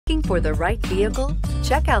Looking for the right vehicle?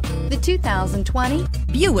 Check out the 2020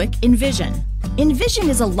 Buick Envision. Envision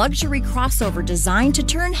is a luxury crossover designed to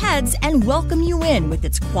turn heads and welcome you in with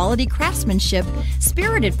its quality craftsmanship,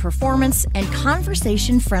 spirited performance, and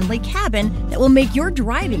conversation-friendly cabin that will make your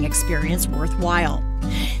driving experience worthwhile.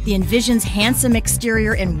 The Envision's handsome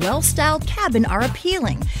exterior and well-styled cabin are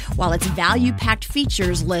appealing, while its value-packed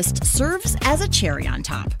features list serves as a cherry on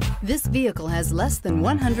top. This vehicle has less than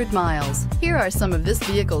 100 miles. Here are some of this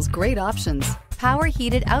vehicle's great options: power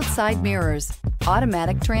heated outside mirrors,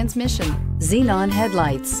 automatic transmission, xenon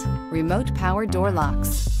headlights, remote power door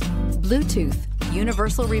locks, Bluetooth,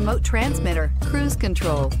 universal remote transmitter, cruise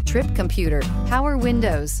control, trip computer, power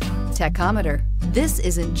windows, tachometer. This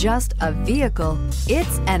isn't just a vehicle,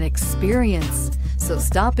 it's an experience. So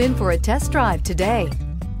stop in for a test drive today.